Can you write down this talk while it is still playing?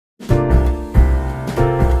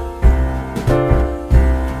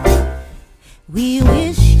We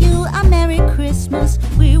wish you a Merry Christmas.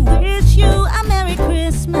 We wish you a Merry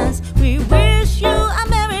Christmas. We wish you a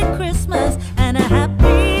Merry Christmas and a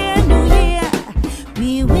Happy New Year.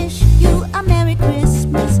 We wish you a Merry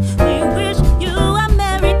Christmas. We wish you a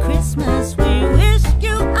Merry Christmas. We wish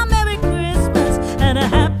you a Merry Christmas and a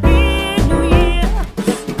Happy New Year.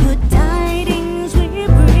 Good tidings we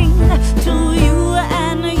bring to you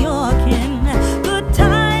and your kin. Good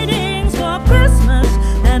tidings for Christmas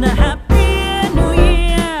and a Happy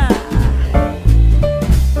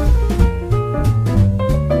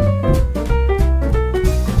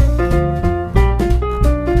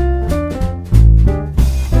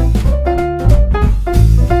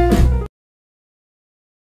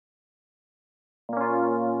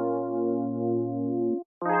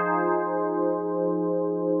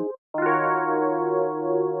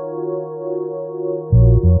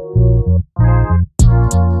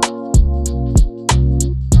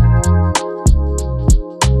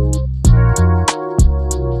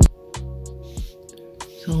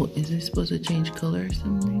So is it supposed to change color or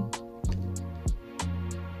something?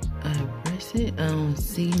 I press it, I don't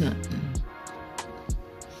see nothing.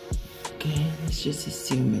 Okay, let's just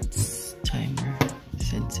assume it's timer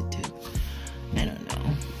sensitive. I don't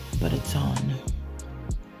know, but it's on.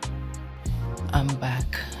 I'm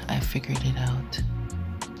back, I figured it out.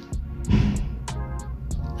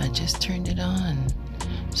 I just turned it on.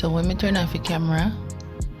 So when me turn off the camera,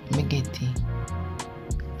 me get it.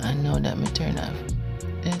 I know that me turn off.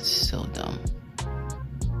 It's so dumb.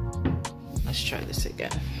 Let's try this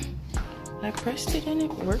again. I pressed it and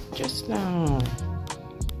it worked just now.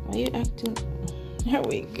 Why are you acting? There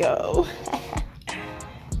we go.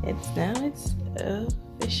 It's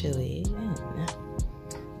officially in.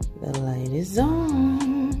 The light is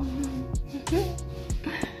on.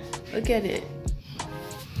 Look at it.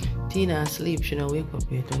 Tina asleep, she don't wake up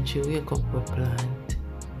yet. Don't she wake up with plant?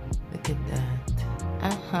 Look at that.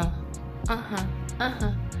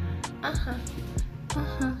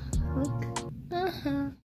 Look.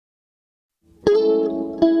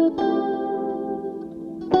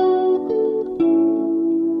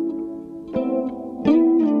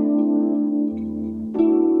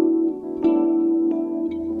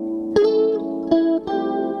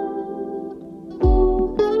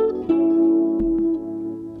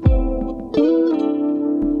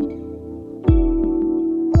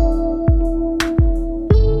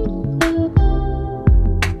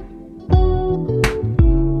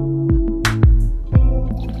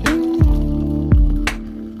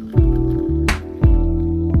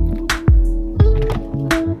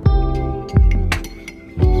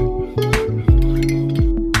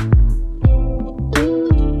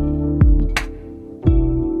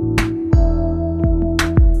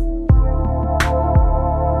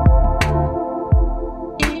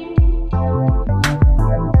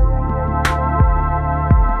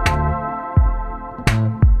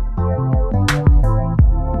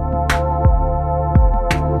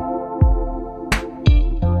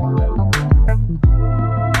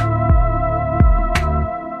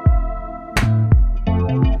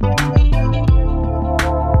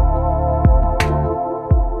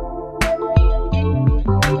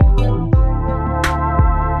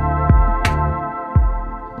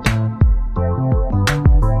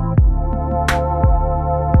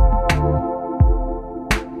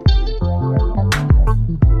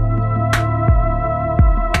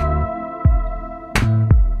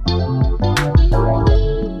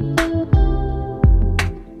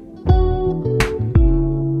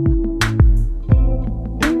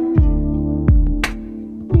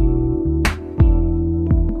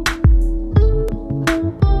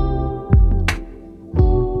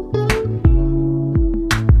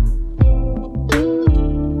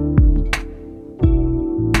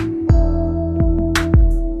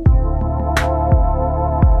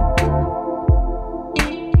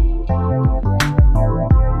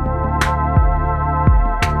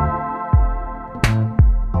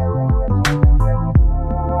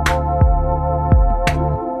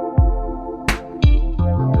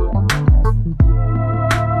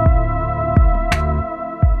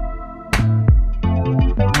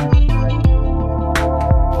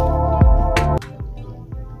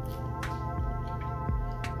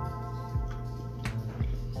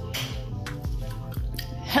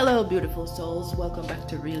 Hello beautiful souls, welcome back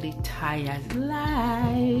to Really Taya's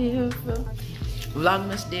Life.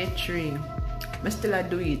 Vlogmas day 3. I still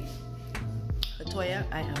do it. Latoya,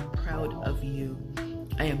 I am proud of you.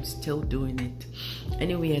 I am still doing it.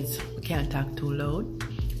 Anyways, we can't talk too loud.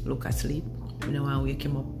 Look asleep. You know, I wake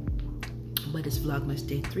him up. But it's Vlogmas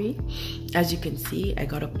day 3. As you can see, I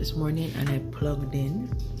got up this morning and I plugged in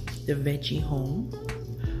the veggie home.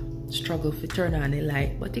 Struggle to turn on the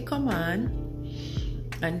light, but it come on.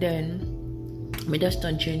 And then I just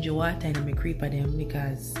don't change the water and I creep at them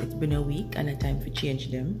because it's been a week and a time to change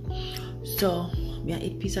them. So I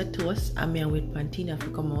eat piece of toast and I wait Pantina to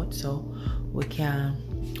come out so we can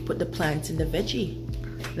put the plants in the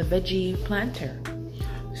veggie planter.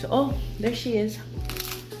 So oh, there she is.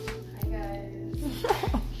 Hi guys.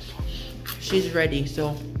 She's ready.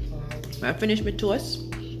 So I finish my toast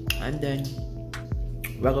and then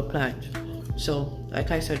we're gonna plant. So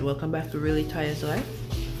like I said, welcome back to Really Taya's Life.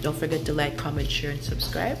 Don't forget to like, comment, share, and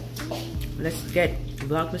subscribe. Let's get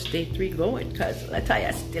Vlogmas Day 3 going because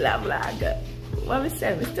Lataya still have vlog. What I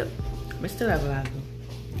say? I still have vlog.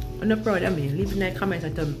 I'm not proud of me. Leave in the comments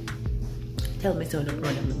and tell me so I'm not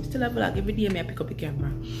proud of me. I still have vlog. Every day I pick up the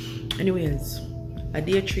camera. Anyways, a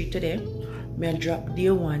day 3 today. I drop day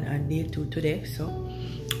 1 and day 2 today. So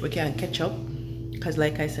we can catch up. Because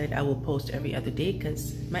like I said, I will post every other day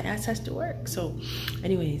because my ass has to work. So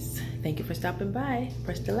anyways, thank you for stopping by.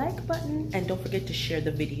 Press the like button and don't forget to share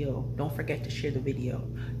the video. Don't forget to share the video.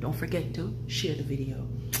 Don't forget to share the video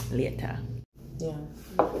later. Yeah.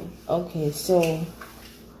 Okay, so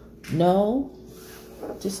now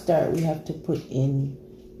to start we have to put in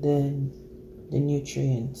the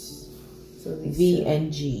nutrients. So V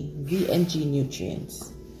and G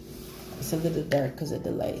nutrients. It's a little dark because of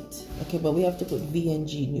the light. Okay, but we have to put V and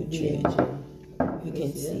G nutrient. You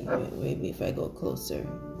can see. Maybe if I go closer.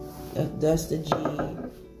 That's the G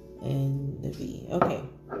and the V. Okay.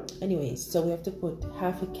 Anyways, so we have to put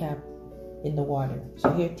half a cap in the water.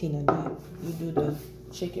 So here, Tina, you do the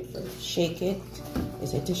shake it first. Shake it. I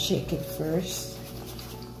said to shake it first.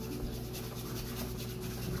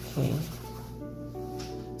 Okay.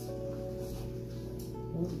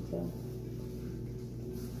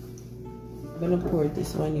 I'm gonna pour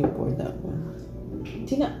this one, you pour that one.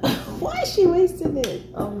 Tina, why is she wasting it?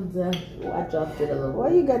 I dropped it a little.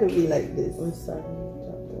 Why you gotta be like this? I'm sorry.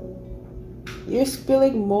 You're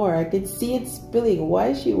spilling more. I can see it spilling. Why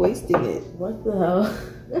is she wasting it? What the hell?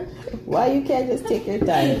 Why you can't just take your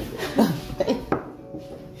time?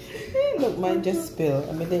 Look, mine just spilled.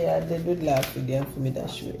 I mean, they would laugh with them for me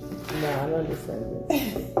that shit. No, I don't understand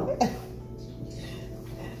this.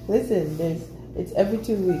 Listen, it's every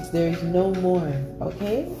 2 weeks. There is no more.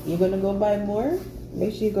 Okay? You're gonna go buy more?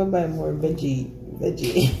 Make sure you go buy more veggie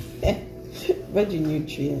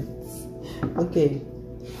nutrients. Okay.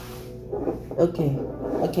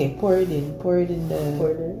 Okay, pour it in. Pour it in the...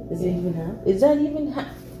 Pour it in? Is it even half? Is that even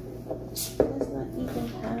half? That's not even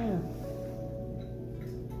half.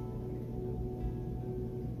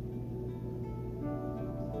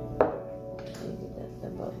 Maybe that's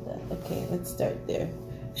about that. Okay, let's start there.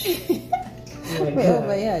 Oh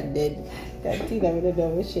my God, dead. Tina, I don't know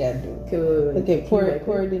what she had to do. Cool. Okay, pour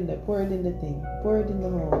it in the thing. Pour it in the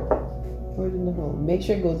hole. Pour it in the hole. Make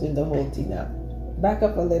sure it goes in the hole, Tina. Back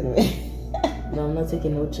up a little bit. No, I'm not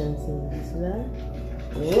taking no chances. See that?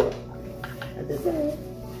 Oh, I did that.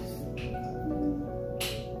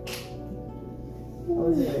 I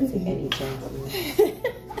wasn't gonna take any chances.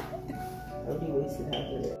 I'll be wasting half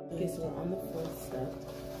of it. Okay, so we're on the fourth step.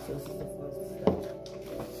 So this is the fourth step.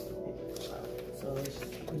 So it's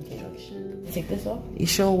introduction. Take this off. You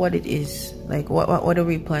show what it is. Like what are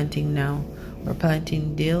we planting now? We're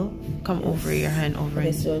planting dill. Come over your hand over Okay,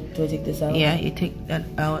 it. so do I take this out? Yeah, you take that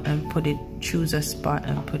out and put it. Choose a spot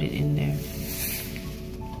and put it in there.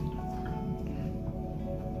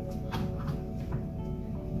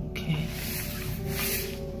 Okay.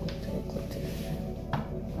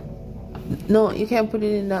 No, you can't put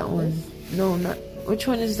it in that one. No, not. Which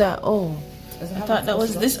one is that? Oh, I thought that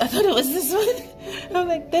was this. I thought it was this one. I'm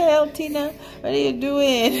like, the hell, Tina? What are you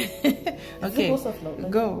doing? Okay,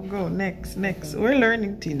 go next. We're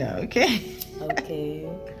learning, Tina. Okay. Okay.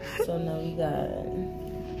 So now we got.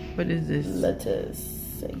 What is this?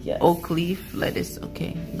 Lettuce. Yes. Oak leaf lettuce.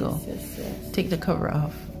 Okay, go. Yes. Take the cover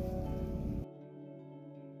off.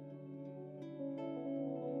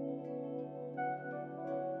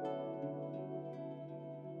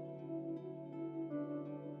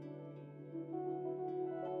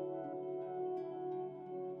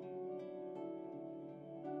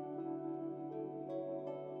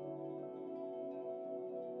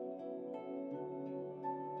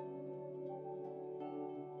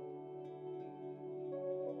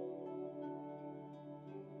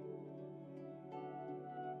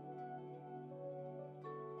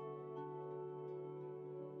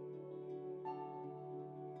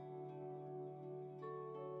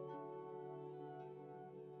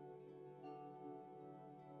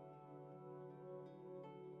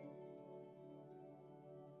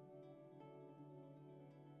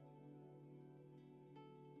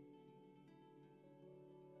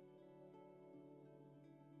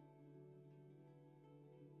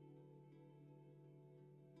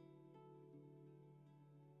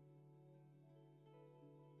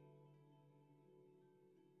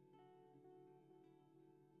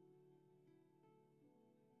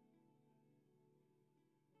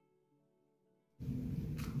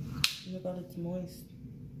 Look how it's moist.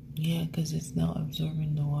 Yeah, because it's not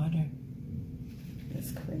absorbing the water.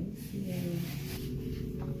 That's crazy.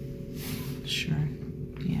 Sure.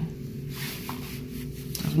 Yeah.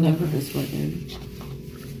 I've never this one in.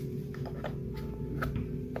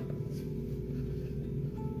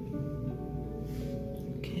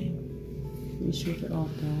 Okay. We shoot it all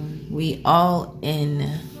down. We all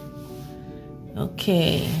in.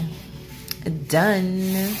 Okay.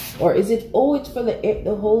 Done. Or is it? Oh, it's for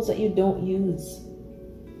the holes that you don't use.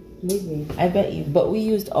 Maybe. I bet you. But we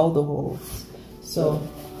used all the holes, so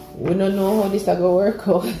we don't know how this is gonna work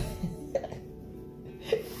out.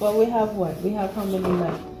 But we have what? We have how many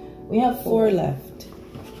left? We have 4 left.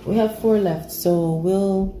 We have 4 left. So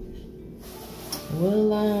we'll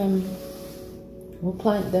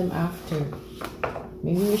plant them after.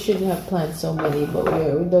 Maybe we shouldn't have planted so many, but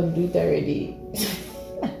we don't do it already.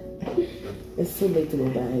 It's too late to go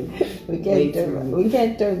back. We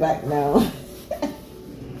can't turn back now.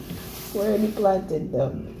 We already planted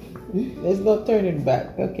them. There's no turning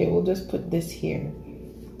back. Okay, we'll just put this here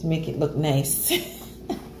to make it look nice.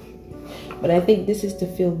 But I think this is to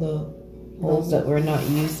fill the holes that we're not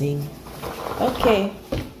using. Okay,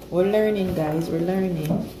 we're learning, guys. We're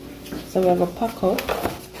learning. So we're gonna pack up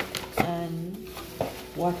and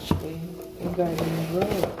watch the garden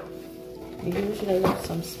grow. Maybe we should have left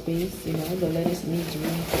some space, you know, the lettuce needs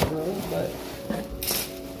room to grow, but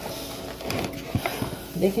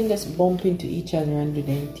they can just bump into each other and do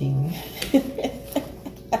their thing.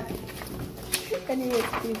 Anyways,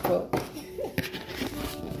 people.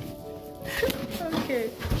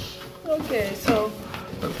 Okay, so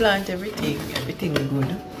we plant everything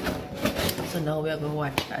good. So now we're gonna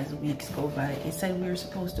watch as weeks go by. It said we were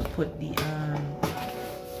supposed to put the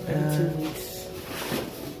 2 weeks.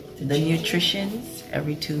 The nutritions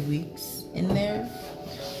every 2 weeks in there.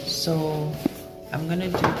 So I'm gonna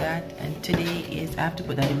do that, and today is, I have to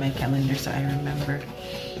put that in my calendar so I remember.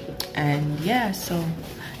 And yeah, so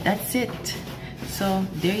that's it. So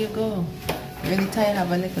there you go. Really tired,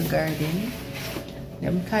 have a little garden.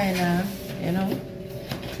 Them kinda, you know,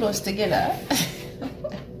 close together.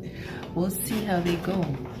 We'll see how they go.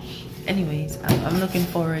 Anyways, I'm looking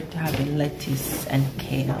forward to having lettuce and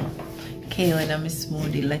kale. Kale in a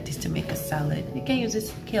smoothie, lettuce to make a salad. You can use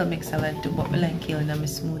this kale make salad too, but I like kale in a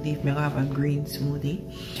smoothie if I have a green smoothie.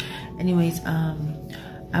 Anyways,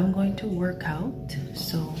 I'm going to work out,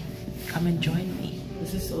 so come and join me.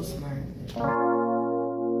 This is so smart.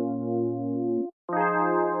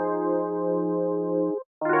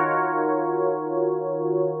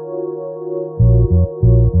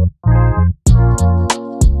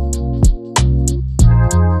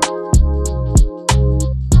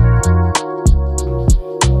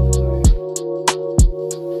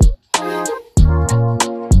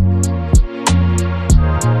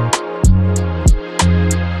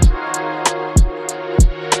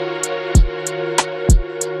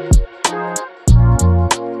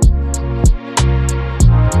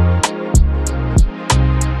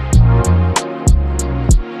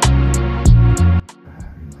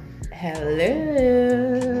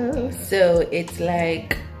 Hello. So it's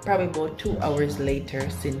like probably about 2 hours later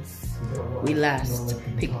since we last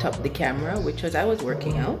picked up the camera, which was, I was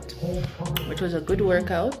working out, which was a good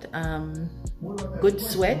workout, good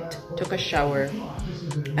sweat, took a shower,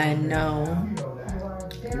 and now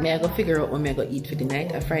I go figure out when I go eat for the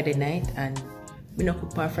night, a Friday night, and me no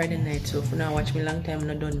cook on Friday night, so for now watch me long time,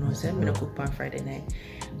 I don't know, so me no cook on Friday night.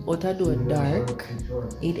 But I do it dark.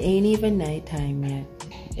 It ain't even night time yet.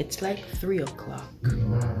 It's like 3 o'clock.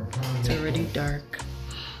 It's already dark.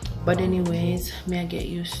 But anyways, may I get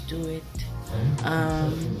used to it.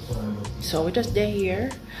 So we're just there here.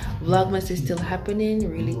 Vlogmas is still happening.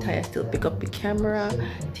 Really tired. Still pick up the camera.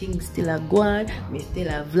 Things still are going. Me still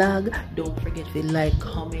a vlog. Don't forget to like,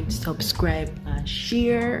 comment, subscribe, and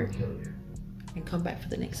share. And come back for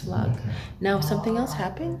the next vlog. Now if something else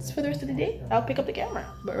happens for the rest of the day, I'll pick up the camera.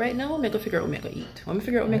 But right now I'm gonna figure out what I'm gonna eat. When I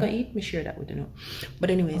figure out what I'm gonna eat, me share that with you. But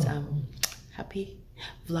anyways, happy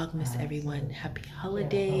Vlogmas, everyone. Happy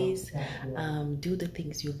holidays. Do the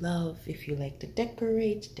things you love. If you like to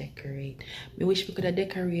decorate. We wish we could have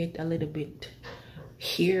decorate a little bit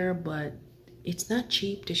here, but it's not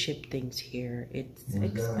cheap to ship things here. It's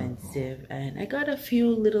expensive. And I got a few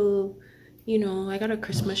little, you know, I got a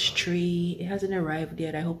Christmas tree. It hasn't arrived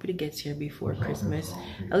yet. I hope it gets here before Christmas.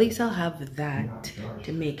 At least I'll have that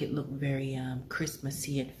to make it look very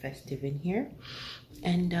Christmassy and festive in here.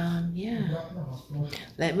 And yeah,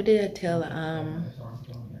 like what did I tell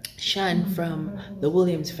Shan from the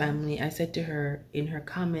Williams family? I said to her in her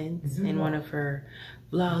comments in one of her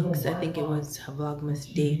vlogs. I think it was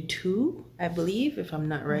Vlogmas day 2, I believe. If I'm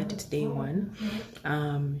not right, it's day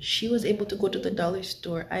 1. She was able to go to the dollar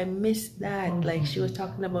store. I missed that. Like, she was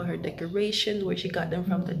talking about her decorations, where she got them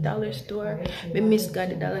from the dollar store. Me miss got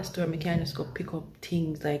the dollar store. Me can't just go pick up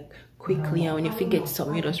things like quickly, and when you forget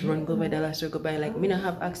something, you just run go by dollar store, go buy. Like, me not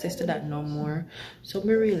have access to that no more, so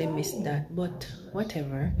me really missed that. But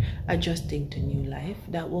whatever, adjusting to new life,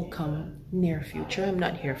 that will come near future. I'm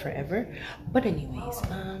not here forever. But anyways,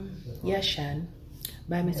 yeah, Shan,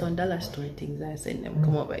 buy me some dollar store things. I send them,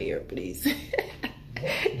 come over here please.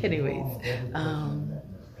 Anyways,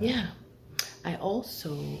 yeah, I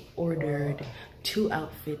also ordered 2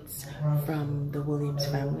 outfits from the Williams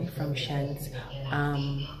family, from Shan's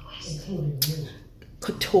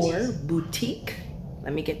couture boutique.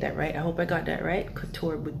 Let me get that right. I hope I got that right.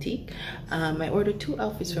 Couture boutique. I ordered 2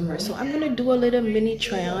 outfits from her, so I'm gonna do a little mini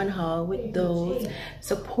try on haul with those,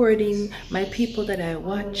 supporting my people that I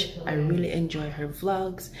watch. I really enjoy her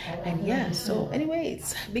vlogs, and yeah. So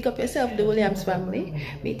anyways, big up yourself, the Williams family.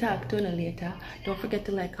 Me talk to you later. Don't forget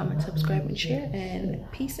to like, comment, subscribe, and share, and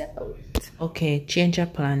peace out. Okay, change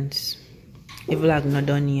of plans. The vlog not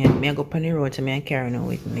done yet. Me I go on the road, so me I carry on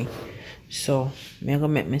with me. So me I go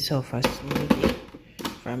make myself a smoothie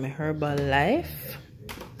from a HERBALIFE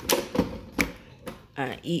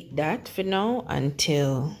and eat that for now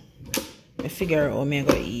until I figure out how I'm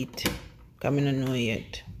gonna eat, because I don't know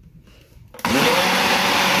yet.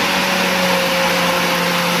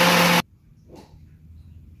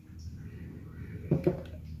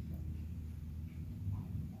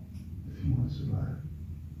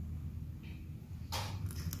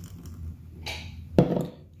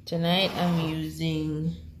 Tonight I'm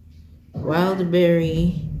using wild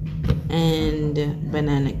berry and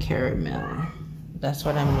banana caramel. That's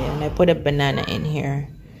what I'm doing. I put a banana in here,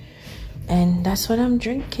 and that's what I'm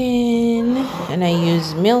drinking. And I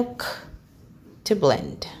use milk to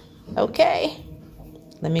blend. Okay,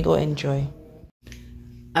 let me go enjoy.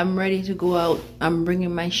 I'm ready to go out. I'm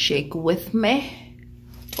bringing my shake with me.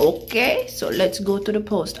 Okay, so let's go to the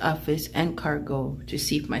post office and cargo to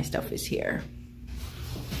see if my stuff is here.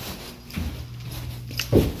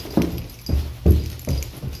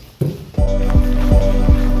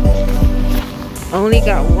 Only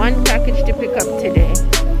got 1 package to pick up today.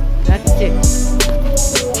 That's it.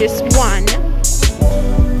 Just 1.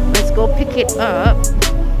 Let's go pick it up.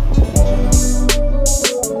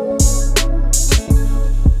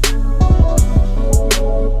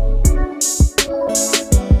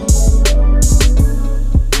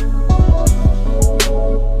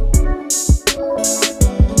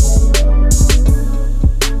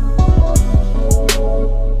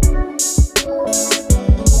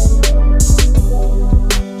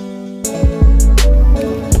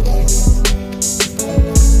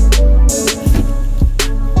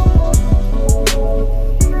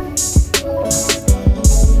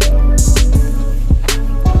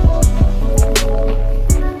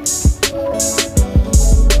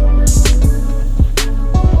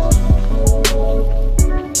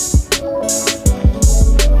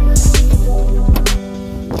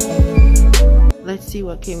 Let's see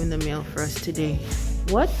what came in the mail for us today.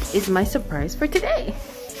 What is my surprise for today?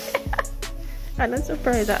 I'm not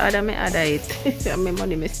surprised that I it. And my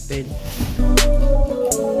money may spend.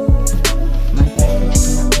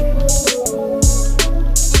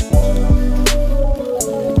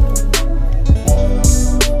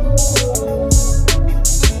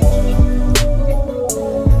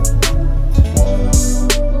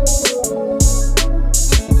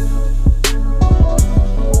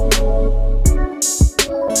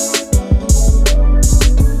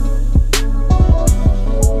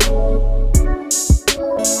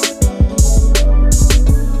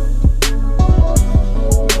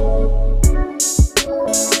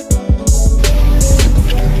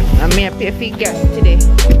 Pay for gas today.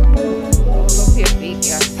 I'll go pay for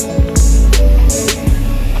gas.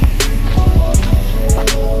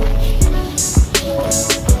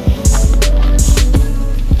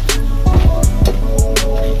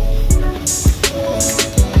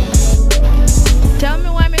 Tell me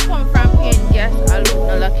why me come from paying gas. I look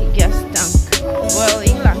no lucky gas tank. Well,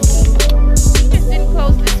 he lucky. He just didn't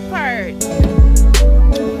close this part.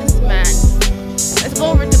 This man. Let's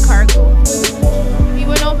go over to cargo. He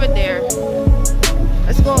went over there.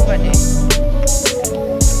 Let's go over there.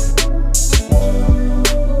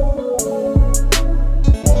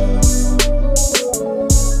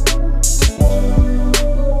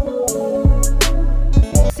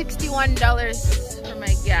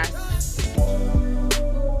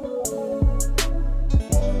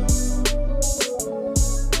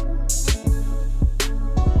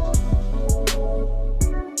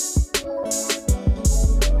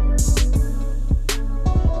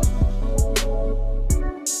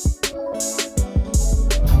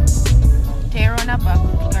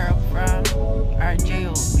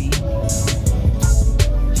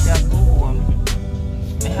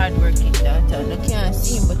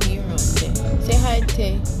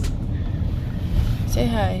 Say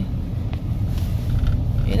hi.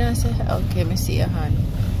 You know, say hi. Okay, me see your hand.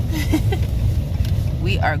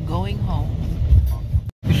 We are going home.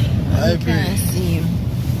 I can't see him.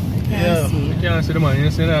 I can't see him. You can't see the man. You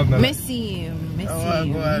see him. Me see him. Me see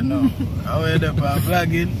him. How are you there for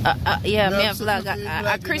vlogging? Yeah, me a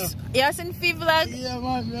vlog. Chris, you have seen Fee vlog? Yeah,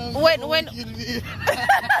 man. When?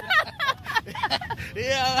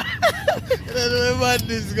 Yeah.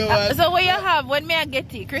 So what you have? When may I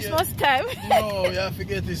get it? Christmas time? No, you have to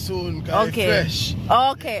get it soon. Okay. It's fresh.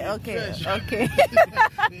 Okay.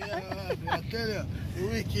 Yeah, I tell you, the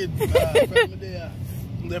wicked from there.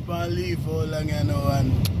 They can leave for long, you know,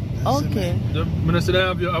 and okay. I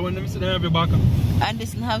want them to have your back. And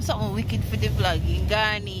this will have something wicked for the vlogging.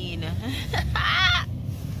 Garnin.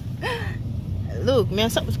 Look, me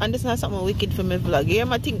and this has something wicked for my vlog. You hear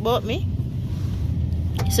my think about me?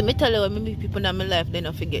 So me tell you, maybe people in my life, they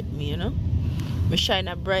don't forget me, you know? Me shine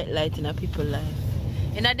a bright light in a people's life.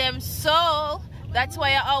 In a them soul. That's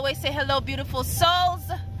why I always say hello, beautiful souls.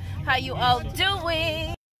 How you all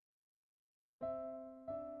doing?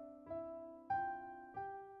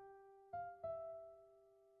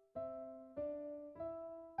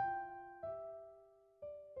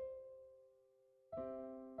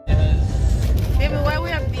 Baby, why we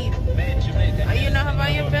have beef? Are you not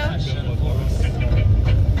having your belt?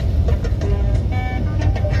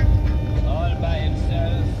 All by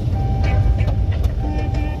himself.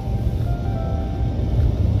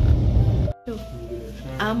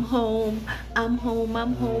 I'm home, I'm home,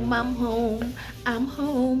 I'm home, I'm home, I'm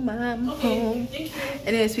home, I'm home.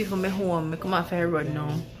 Anyways, people, me home. I come off a run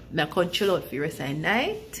now. I can chill out for the rest of the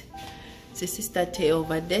night. So sister Tay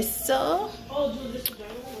over there, so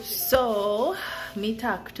me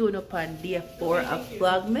talk tune up on day 4 of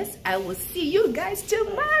Vlogmas. I will see you guys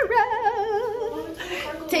tomorrow.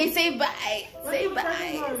 Tay, say bye. Say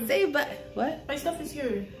bye. Say bye. What? My stuff is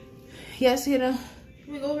here. Yes, you know.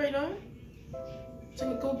 Can we go right now? So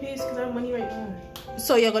I can go pay because I have money right now.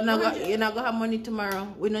 So you're not gonna have money tomorrow.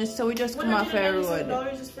 We know, so we just come off a road.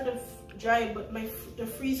 $197 is for the dry, but the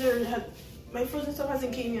freezer had my frozen stuff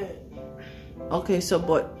hasn't came yet. Okay, so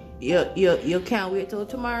but you can't wait till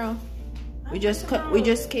tomorrow. We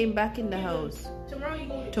just came back in the house.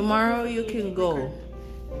 Tomorrow you can go.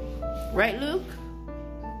 Right, Luke?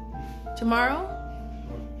 Tomorrow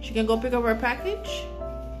she can go pick up her package.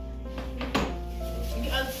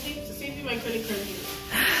 I'll save you my credit card.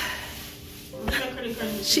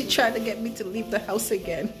 She tried to get me to leave the house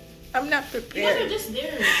again. I'm not prepared. You guys are just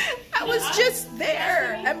there. I was just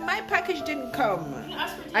there, and my package didn't come.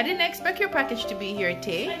 I didn't expect your package to be here,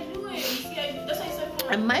 Tay. I knew it. See, that's why I said no.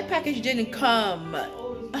 And my package didn't come.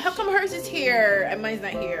 How come hers is here and mine's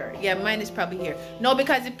not here? Yeah, mine is probably here. No,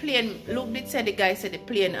 because the plane, Luke did say, the guy said the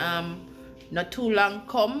plane not too long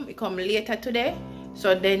come. It come later today.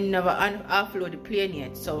 So they never offload the plane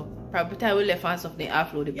yet. So probably time we left and stuff, they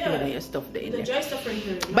offload the plane and your stuff there. The dry stuff right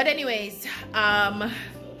here. But anyways, I'll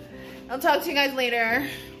talk to you guys later.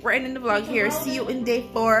 We're ending the vlog here. See you in day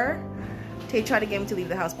 4. Tay tried to get me to leave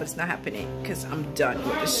the house, but it's not happening because I'm done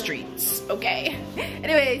with the streets. Okay.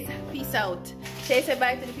 Anyways, peace out. Tay, say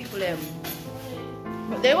bye to the people.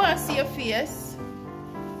 But they want to see your face.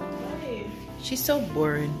 Why? She's so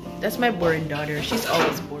boring. That's my boring daughter. She's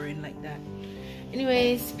always boring like that.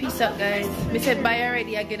 Anyways, peace out, guys. Me said bye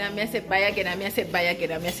already again. I said bye again. I said bye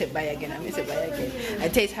again. I said bye again. I said bye again.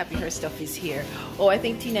 And Tay's happy her stuff is here. Oh, I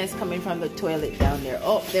think Tina is coming from the toilet down there.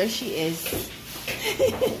 Oh, there she is.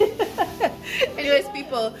 Anyways,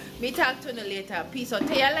 people, me talk to her later. Peace out.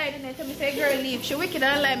 Tay lied and I tell me say girl leave. She wicked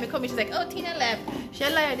and lie. Me come. She's like, oh, Tina left. She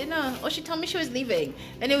lied, you know. Oh, she told me she was leaving.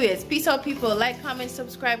 Anyways, peace out, people. Like, comment,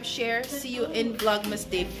 subscribe, share. See you in Vlogmas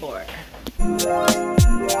day 4.